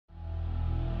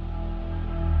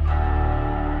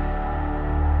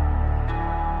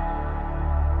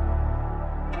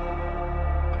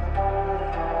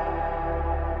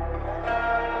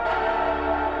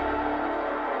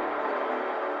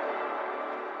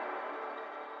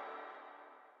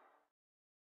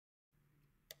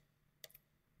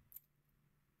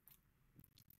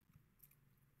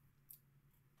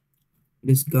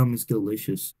This gum is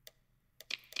delicious.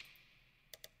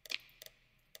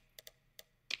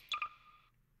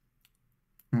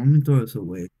 I'm gonna throw this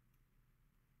away.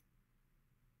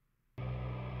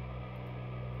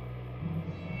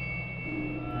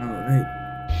 Alright.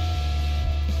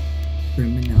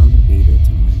 Criminal beta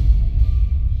time.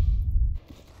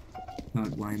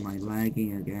 God, why am I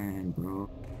lagging again, bro?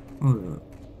 Hold up.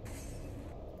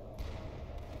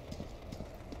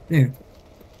 There.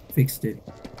 Fixed it.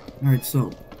 Alright,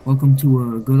 so, welcome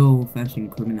to a good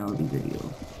old-fashioned criminality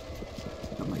video.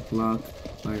 Got my Glock,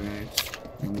 fire axe,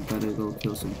 and we gotta go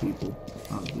kill some people.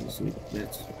 Obviously,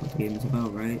 that's what the game is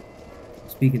about, right?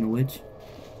 Speaking of which,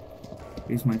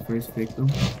 here's my first victim.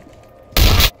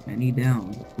 And he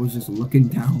down. Was just looking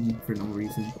down for no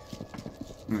reason.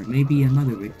 Alright, maybe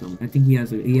another victim. I think he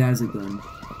has a gun.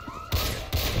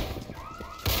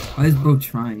 Why is bro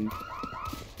trying?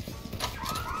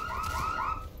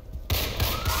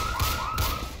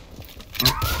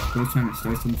 Oh, bro's trying to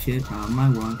start some shit. My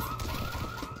watch.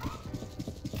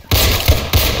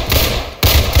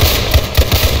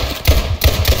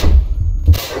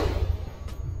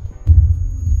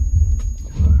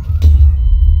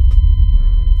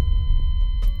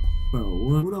 Bro,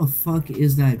 what the fuck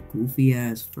is that goofy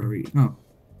ass furry? Oh.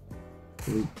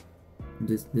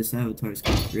 This avatar is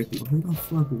kind of tricky. Who the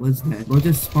fuck was that? Bro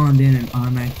just spawned in and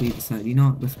automatically decided, you know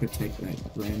what, let's protect that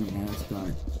random ass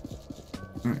guy.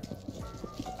 Alright.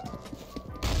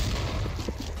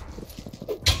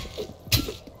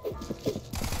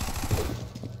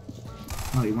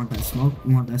 Oh, you want that smoke?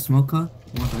 You want that smoke, huh?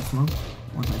 You want that smoke?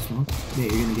 You want that smoke? Yeah,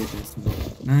 you're gonna get that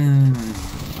smoke. No.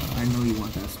 I know you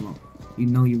want that smoke. You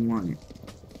know you want it.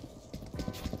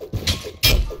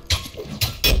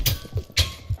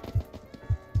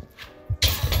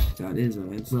 That is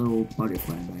it's a little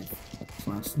butterfly knife.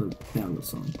 Slash the Dallas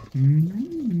song.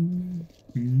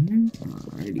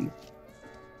 Alrighty.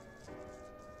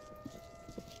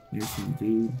 Here's some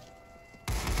dude.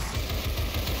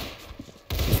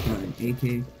 Just got an AK.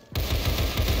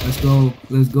 Let's go.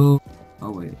 Let's go.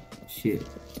 Oh wait. Shit.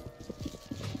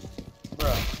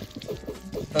 Bruh.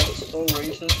 That's so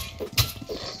racist.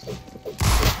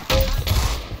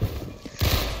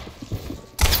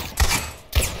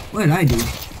 What did I do?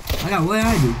 What did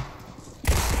I do?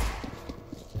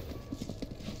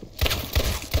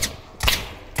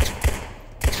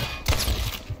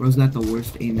 Bro's got the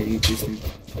worst aim in existence.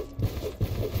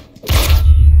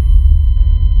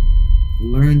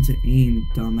 Learn to aim,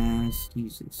 dumbass.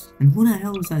 Jesus. And who the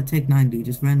hell was that Tech 9 dude?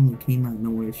 Just randomly came out of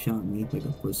nowhere and shot me like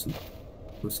a pussy.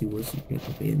 Pussy. Get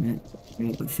the bayonet. I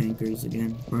got the shankers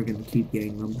again. We're gonna keep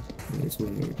getting them. Let's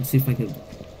see if I can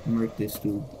murk this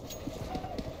dude.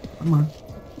 Come on.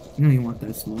 You know you want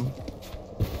that smoke.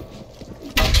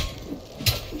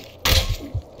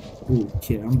 Oh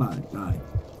shit, I'm about to die.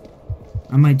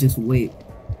 I might just wait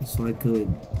so I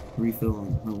could refill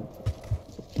on health.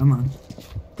 Come on.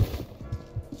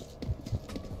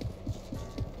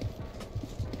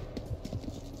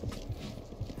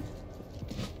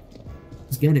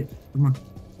 Let's get it. Come on.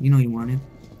 You know you want it.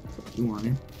 You want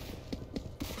it.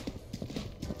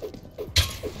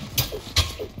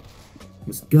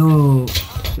 Let's go.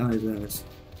 Guys,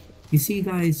 you see,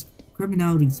 guys,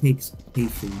 criminality takes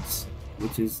patience,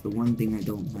 which is the one thing I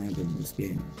don't have in this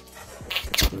game.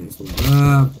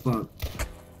 Fuck.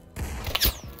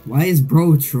 Why is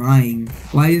bro trying?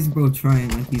 Like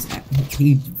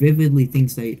he vividly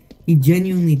thinks that he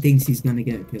genuinely thinks he's gonna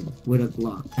get a kill with a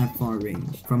Glock at far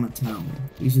range from a tower.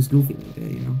 He's just goofy like that,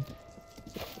 you know?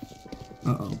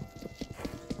 Uh-oh.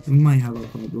 We might have a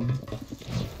problem.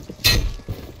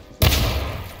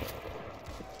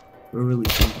 We're really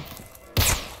fun.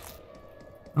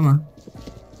 Come on.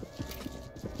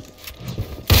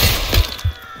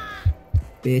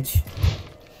 Bitch.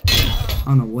 I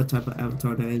don't know what type of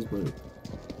avatar that is, but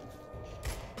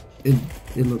it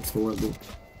looks horrible.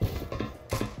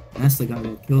 That's the guy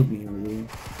that killed me earlier.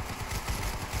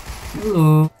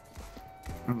 Hello.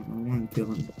 I don't know, I want to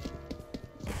kill him.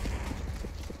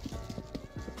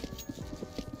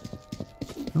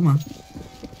 Come on.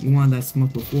 You wanted that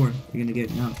smoke before. You're gonna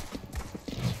get it now.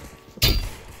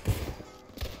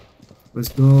 Let's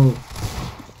go.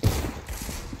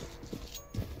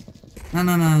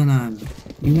 No.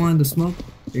 You wanted the smoke?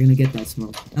 You're gonna get that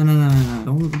smoke. No.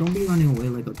 Don't be running away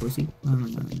like a pussy. No.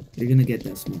 You're gonna get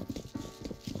that smoke.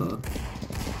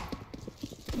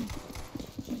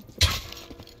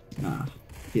 Nah,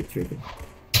 get tripping.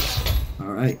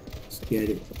 Alright, let's get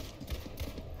it.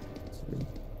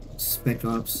 Spec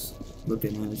Ops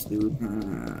looking ass dude.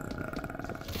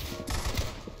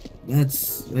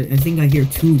 I think I hear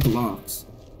 2 Glocks.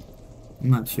 I'm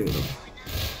not sure though.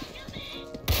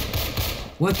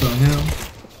 What the hell?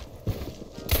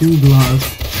 2 blocks.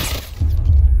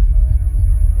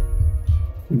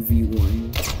 V1.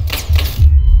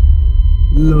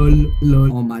 Lol,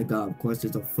 lol. Oh my god, of course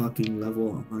it's a fucking level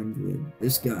 100.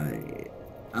 This guy,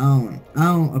 I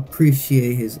don't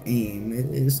appreciate his aim.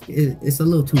 It's a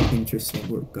little too interesting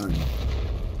for a gun.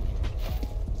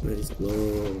 Let's go,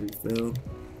 refill.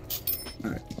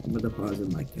 Alright, I'm gonna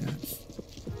deposit my cash.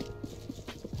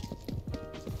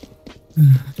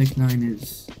 Tech 9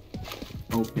 is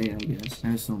okay, I guess.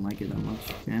 I just don't like it that much.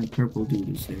 And purple dude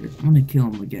is there. I'm gonna kill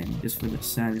him again, just for the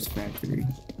satisfactory.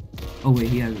 Oh wait,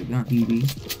 he has a gun.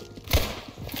 PB.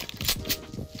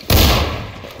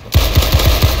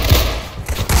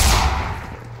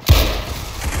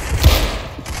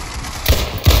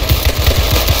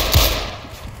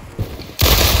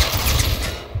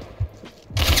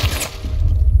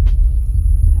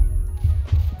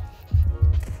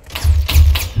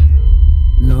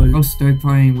 I'll start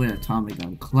playing with atomic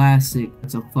gun. Classic.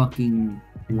 It's a fucking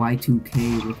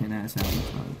Y2K looking ass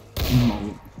avatar.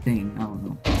 Emote thing. I don't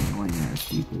know. Annoying ass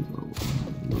people.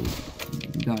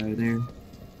 Guy there.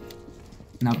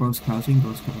 Now bro's crouching.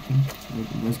 Bro's crouching.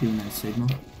 Bro's giving that signal.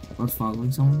 Bro's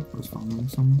following someone. Bro's following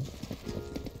someone.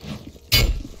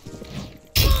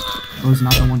 Bro's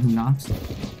not the one who knocks.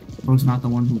 Bro's not the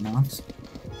one who knocks.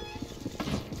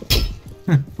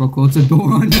 Bro closed the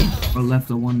door on him. Or left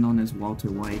the one known as Walter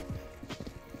White.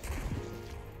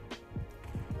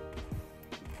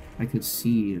 I could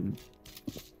see him.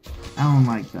 I don't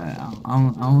like that.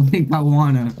 I don't think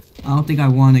I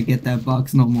wanna get that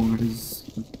box no more. His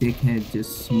dickhead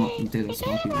just did a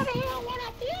smoky weapon.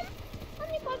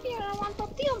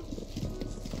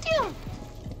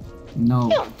 No.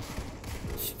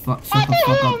 Shut the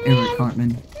fuck up, Eric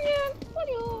Cartman.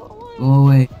 Go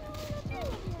away.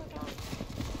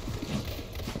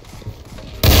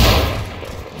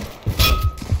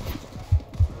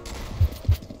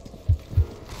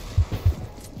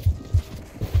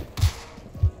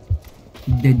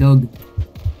 The dog.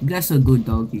 That's a good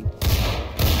doggy.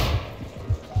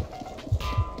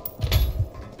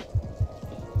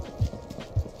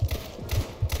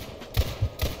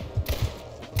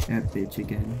 That bitch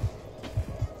again.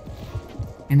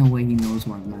 In a way he knows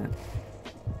where I'm at.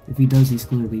 If he does, he's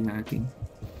clearly hacking.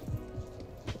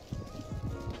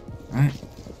 Alright.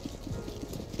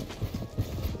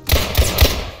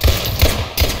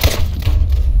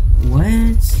 What?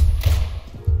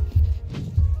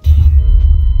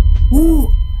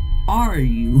 Who are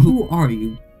you? Who are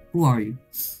you? Who are you?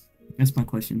 That's my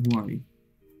question. Who are you?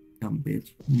 Dumb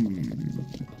bitch.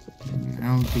 I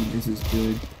don't think this is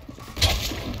good.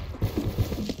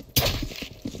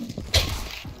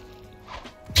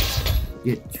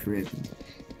 Get tripping.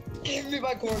 Give me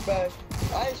my cord back.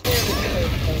 I ain't scared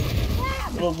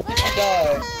of it.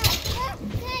 Die.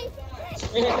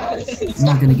 I'm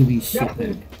not gonna give you shit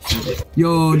back.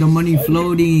 Yo, the money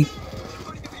floating.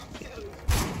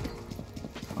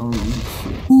 Oh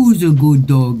shit. Who's a good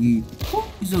doggy?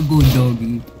 Who's a good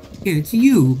doggy? It's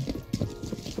you.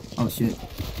 Oh shit.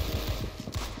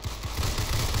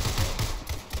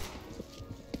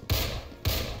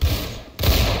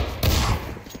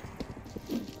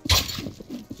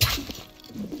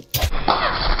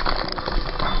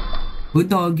 Good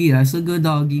doggy, that's a good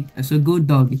doggy. That's a good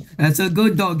doggy. That's a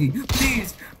good doggy.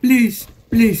 Please, please,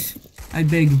 please. I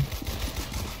beg.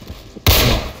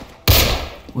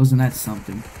 Wasn't that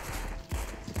something?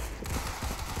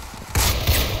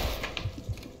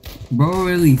 Bro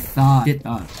really thought it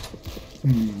up.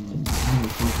 How the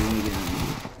fuck do I get out of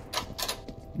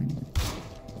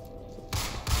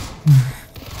here?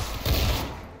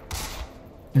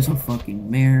 There's a fucking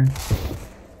mare.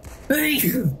 Hey!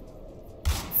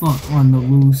 Fuck, on the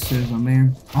loose, there's a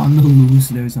mare. On the loose,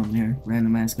 there's a mare.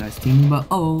 Random ass guy's teaming, but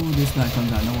oh, this guy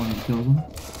comes out, no one kills him.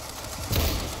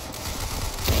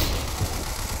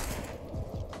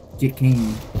 Jit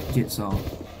came, Jit saw.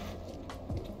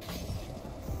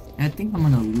 I think I'm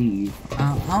gonna leave.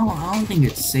 I don't think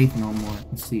it's safe no more.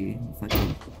 Let's see if I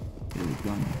can get a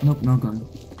gun. Nope, no gun.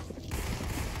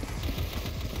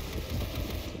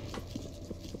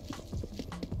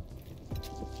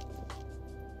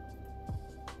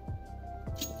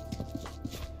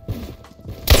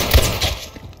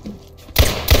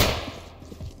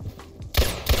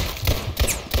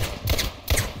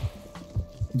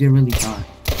 They really thought.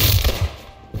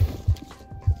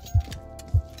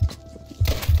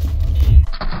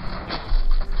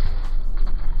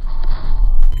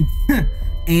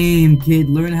 Aim, kid.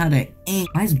 Learn how to aim.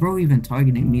 Why is bro even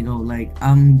targeting me though? Like,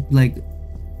 I'm like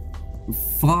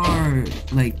far,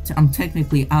 like, I'm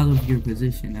technically out of your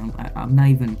position. I'm not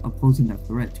even opposing a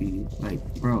threat to you. Like,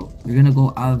 bro, you're gonna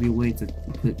go out of your way to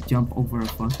jump over a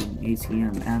fucking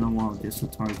ATM and a wall just to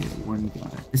target one guy.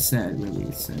 It's sad, really.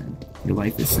 It's sad. Your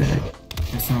life is sad.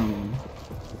 That's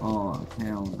oh,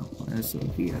 hell no. That's a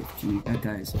BFG. That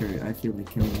guy is hurt. I feel like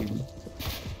killing him.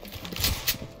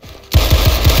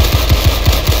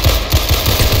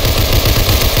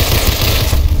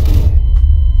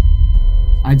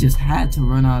 I just had to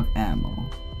run out of ammo.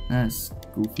 That's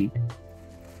goofy.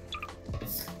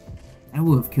 I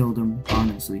would have killed him,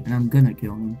 honestly. And I'm gonna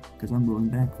kill him, because I'm going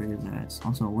back for his ass.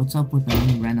 Also, what's up with the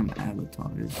random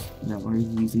avatars that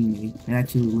rvvz made? They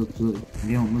actually look good.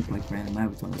 They don't look like random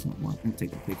avatars no more. I'm gonna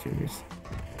take a picture of this.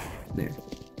 There.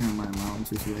 And my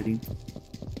allowance is ready.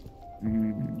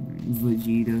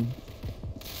 Vegeta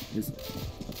is...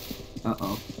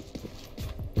 Uh-oh.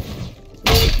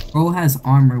 Bro has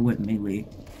armor with melee.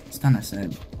 It's kinda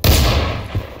sad.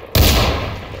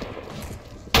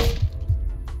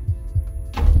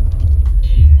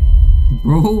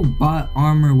 Bro bought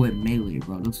armor with melee,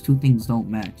 bro. Those two things don't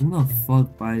match. Who the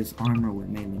fuck buys armor with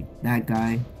melee? That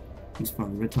guy, he's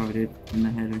probably retarded in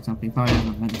the head or something. Probably has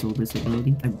a mental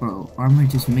disability. Like, bro, armor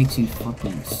just makes you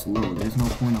fucking slow. There's no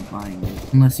point of buying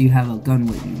it. Unless you have a gun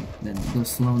with you. Then the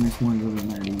slowness one doesn't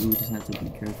matter. You just have to be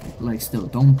careful. Like, still,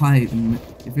 don't buy...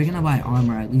 If you're gonna buy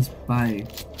armor, at least buy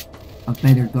a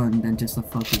better gun than just a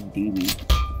fucking DB.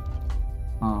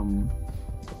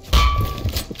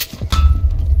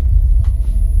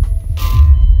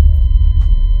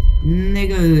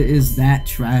 Nigga is that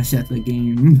trash at the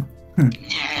game. I'm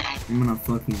gonna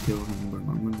fucking kill him, bro.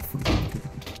 I'm gonna fucking kill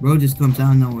him. Bro just comes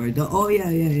out of nowhere. Oh,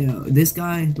 yeah. This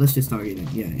guy, let's just target him.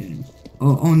 Yeah.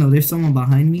 Oh, no, there's someone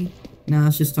behind me. Nah,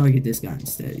 let's just target this guy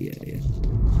instead. Yeah.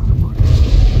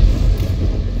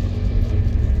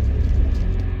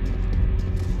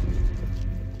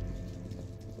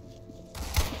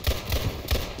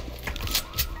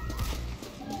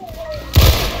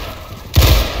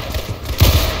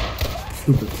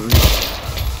 Stupid bird.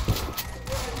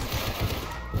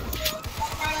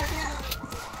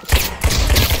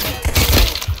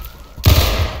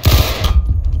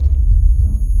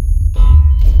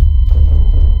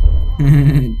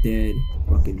 Dead.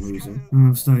 Fucking loser.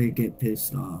 I'm starting to get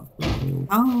pissed off, bro.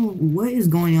 What is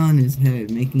going on in his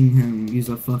head making him use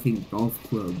a fucking golf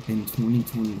club in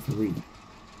 2023?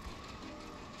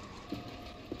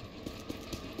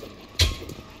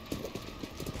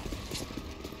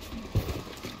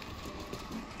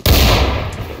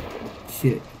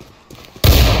 Shit.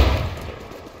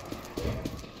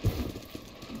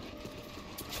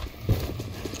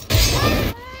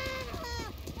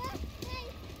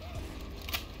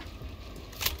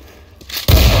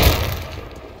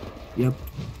 Yep.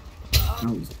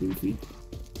 That was goofy.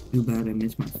 Too bad I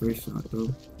missed my first shot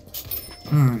though.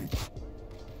 Alright.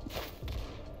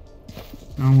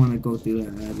 I don't want to go through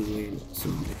that alleyway, so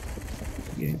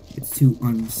yeah, it's too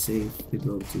unsafe to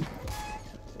go to.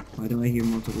 Why do I hear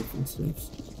multiple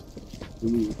footsteps?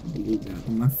 Ooh,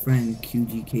 my friend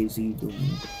QGKZ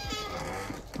doing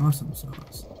awesome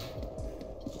sauce.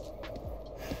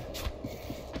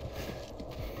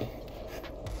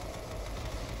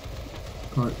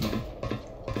 Partner.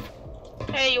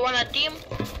 Hey, you want a team?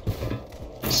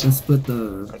 Let's split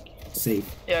the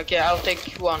safe. Yeah, okay, I'll take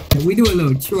one. We do a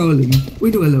little trolling.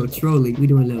 We do a little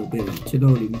bit of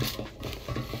trolling.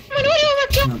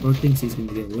 Nah, bro thinks he's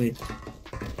gonna get away.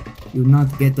 You will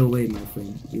not get away, my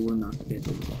friend. You will not get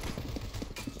away.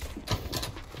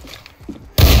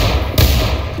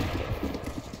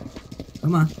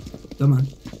 Come on.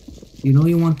 You know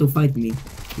you want to fight me.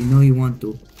 You know you want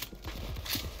to.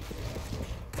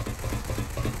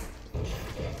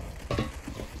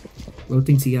 Bro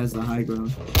thinks he has the high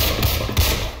ground.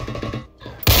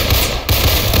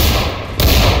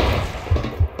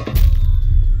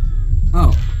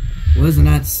 Oh, wasn't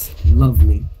that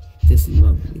lovely? Just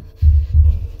lovely.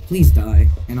 Please die,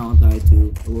 and I'll die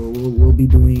too. We'll be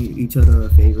doing each other a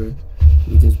favor.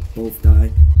 We just both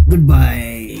die.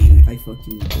 Goodbye. I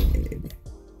fucking dead.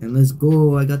 And let's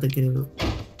go. I got the kill.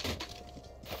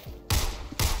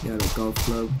 Got a golf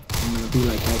club. I'm gonna be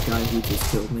like that guy who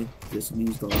just killed me. Just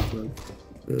use golf club.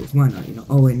 Why not? You know?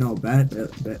 Oh wait, no, bad.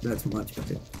 That's much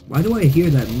better. Why do I hear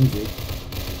that music?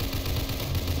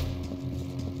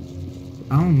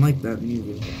 I don't like that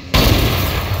music.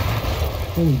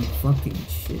 Holy fucking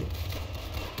shit.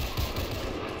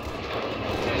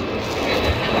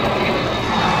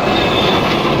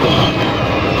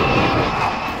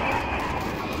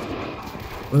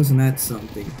 Wasn't that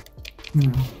something?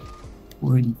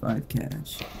 485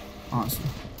 cash. Awesome.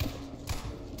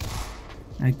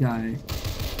 That guy.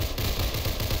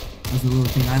 That's a little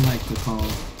thing I like to call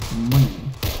money.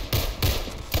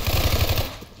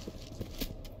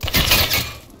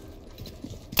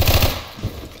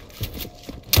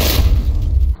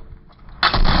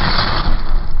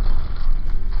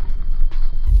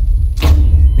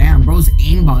 Damn, bro's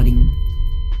aimbotting.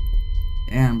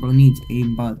 Damn, bro needs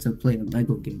aimbot to play a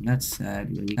Lego game. That's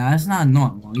sad, really. Nah, that's not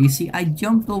normal. You see, I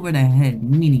jumped over the head,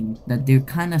 meaning that they're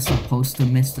kind of supposed to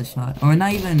miss the shot. Or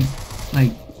not even,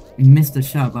 like, miss the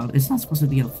shot, but it's not supposed to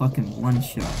be a fucking one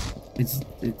shot. It's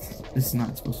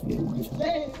not supposed to be a one shot.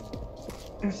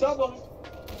 Someone.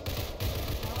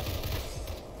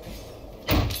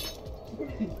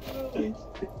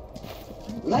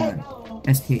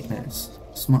 SKS.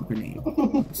 Smoke grenade.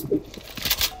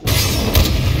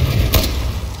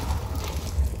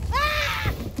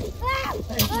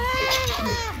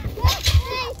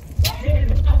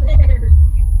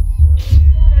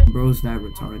 Bro's that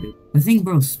retarded. I think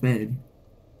bro sped,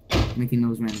 making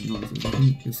those random noises. I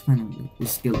think it's kind of a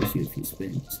skill issue if you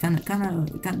sped. It's kind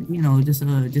of, you know, just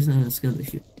a skill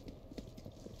issue.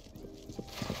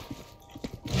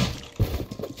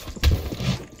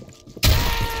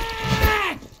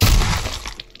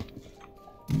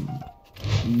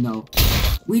 No,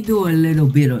 we do a little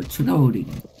bit of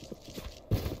trolling.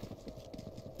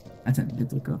 That's a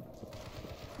difficult.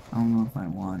 I don't know if I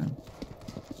wanna.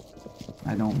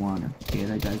 I don't wanna. Yeah,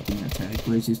 that guy's being attacked,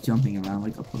 but he's just jumping around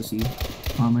like a pussy.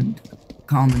 Common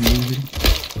reason.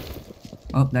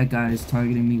 Oh, that guy is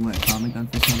targeting me with a comic gun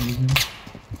for some reason.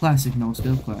 Classic no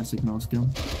skill, classic no skill.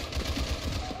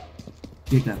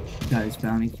 Get that guy's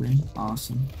bounty clear.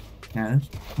 Awesome. Cash.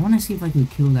 I wanna see if I could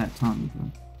kill that Tommy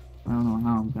gun. I don't know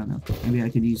how I'm gonna. Maybe I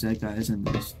could use that guy as a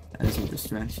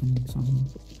distraction or something.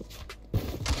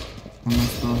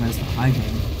 Unless bro has the high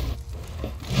gun.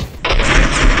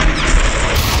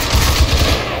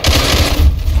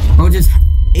 Bro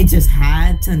it just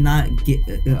had to not get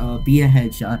be a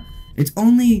headshot. It's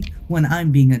only when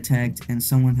I'm being attacked and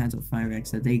someone has a fire axe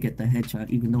that they get the headshot,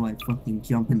 even though I fucking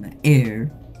jump in the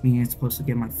air, meaning it's supposed to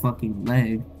get my fucking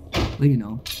leg. But you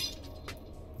know,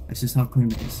 that's just how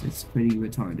Crim is. It's pretty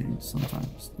retarded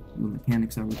sometimes. The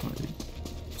mechanics are retarded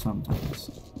sometimes.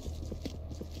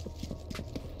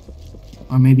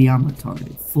 Or maybe I'm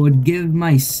retarded. Forgive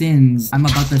my sins. I'm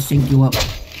about to shake you up.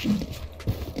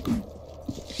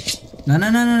 No.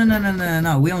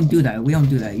 We don't do that. We don't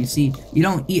do that. You see, you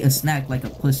don't eat a snack like a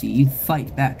pussy. You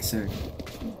fight back, sir.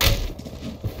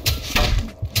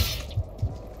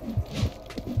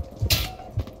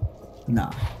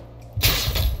 Nah.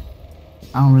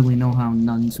 I don't really know how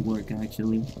nuns work,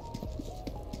 actually.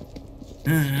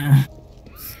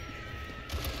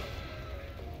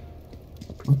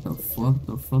 What the fuck?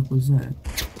 The fuck was that?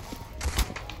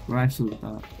 We're actually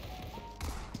thought.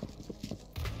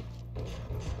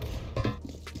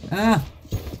 Ah!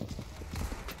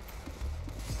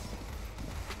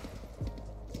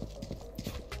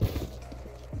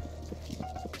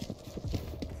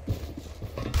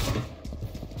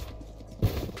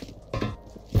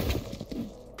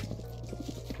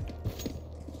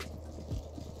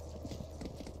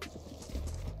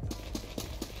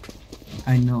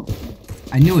 I know.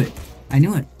 I knew it. I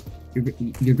knew it.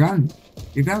 You're grounded.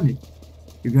 You're grounded.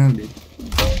 You're grounded.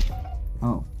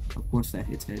 Oh, of course that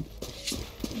hits head.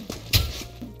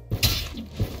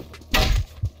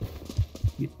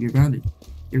 You're grounded.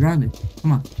 You're grounded.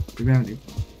 Come on. You're grounded.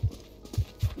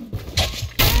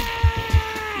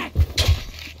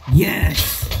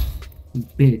 Yes!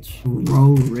 Bitch.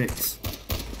 Row Ricks.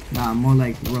 Nah, more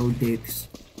like row dicks.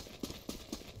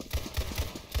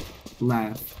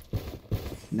 Laugh.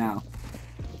 Now.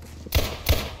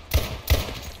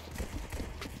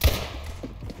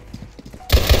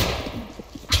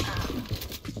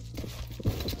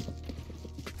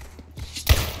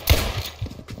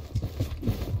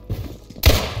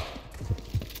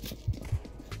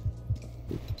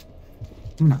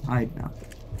 I'm gonna hide now.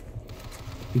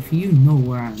 If you know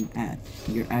where I'm at,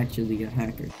 you're actually a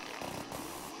hacker.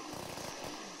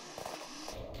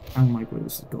 I don't like where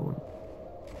this is going.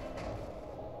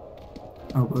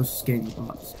 Oh, bro, it's just getting the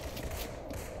box.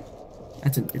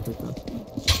 That's a bit though.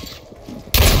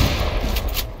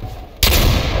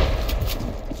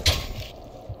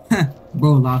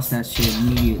 Bro lost that shit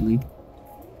immediately.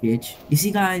 Bitch. You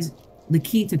see, guys, the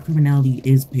key to criminality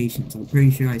is patience. I'm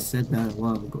pretty sure I said that a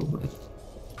while ago, but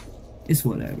it's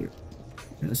whatever.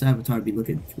 This avatar be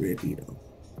looking trippy though.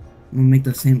 I'm gonna make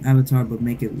the same avatar but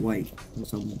make it white.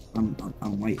 So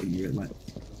I'm white in real life.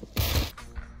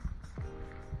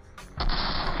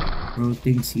 Bro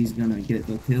thinks he's gonna get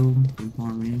the kill from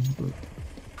far range, but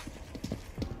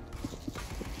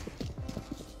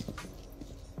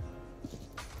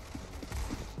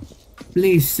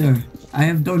Please, sir. I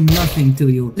have done nothing to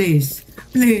you. Please,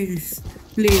 please,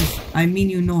 please. I mean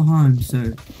you no harm,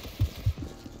 sir.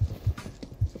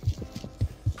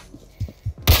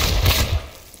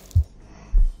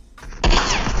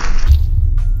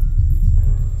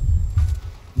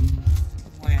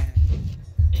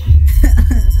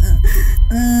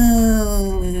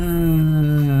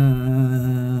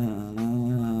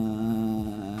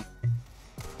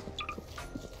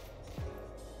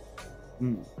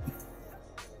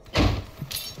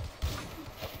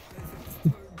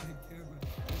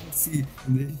 See,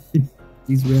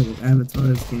 these red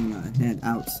avatars can hand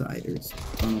outsiders.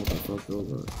 I don't know what the fuck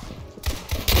those are.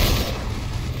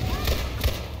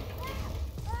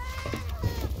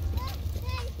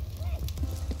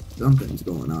 Something's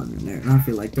going on in there, and I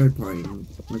feel like third party,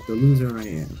 like the loser I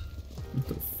am. What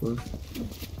the fuck?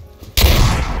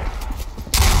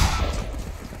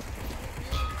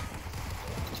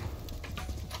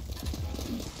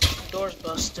 Door's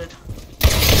busted.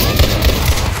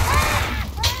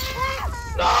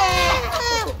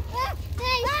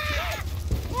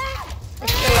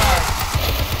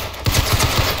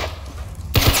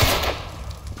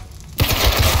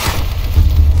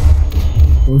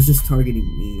 Bro was just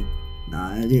targeting me.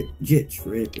 Nah, legit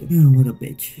tripping. Yeah, what a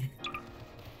bitch.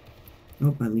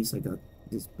 Oh, at least I got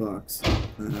this box.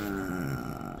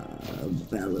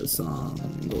 Bella song,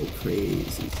 go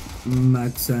crazy.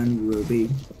 Max and Ruby.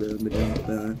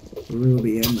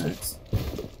 Ruby and Max.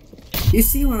 You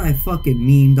see what I fucking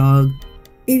mean, dog?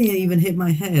 It didn't even hit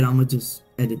my head. I'ma just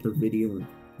edit the video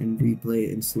and replay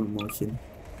it in slow motion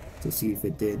to see if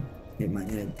it did hit my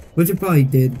head. Which it probably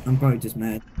did. I'm probably just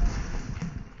mad.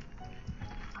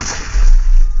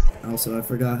 Also, I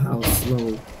forgot how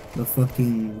slow the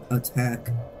fucking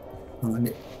attack on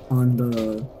the...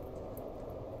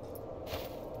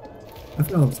 I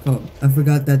forgot what it's called. I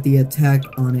forgot that the attack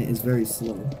on it is very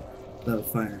slow. The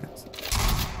fire axe.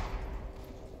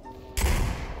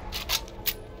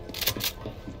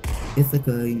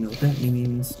 Ithaca, you know what that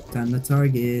means. Time to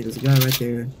target. There's a guy right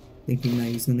there thinking that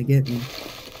he's gonna get me.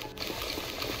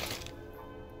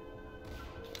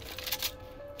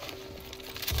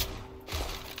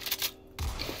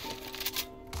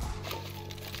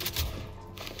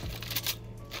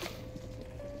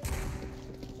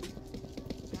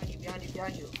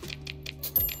 Behind you.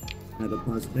 I gotta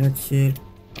pause that shit.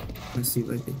 Let's see if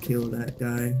I can kill that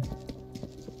guy.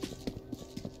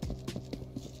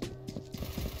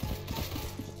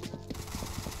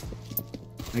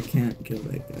 I can't kill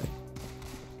that guy.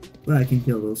 But I can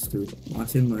kill those two.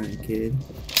 Watch and learn, kid.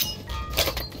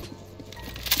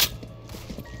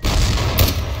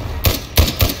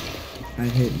 I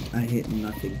hit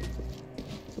nothing.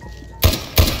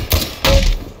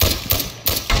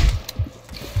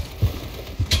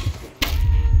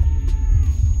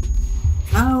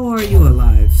 How are you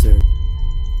alive, sir?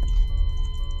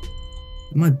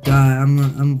 I'm gonna die. I'm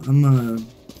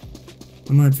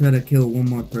gonna try to kill one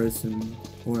more person,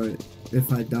 or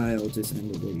if I die, I'll just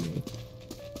end the video.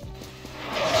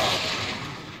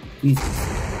 Jesus.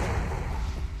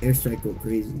 Airstrike go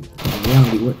crazy. In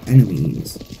reality, what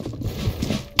enemies?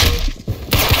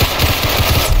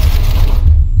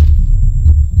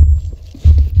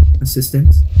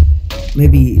 Assistance?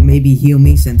 Maybe heal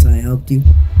me since I helped you.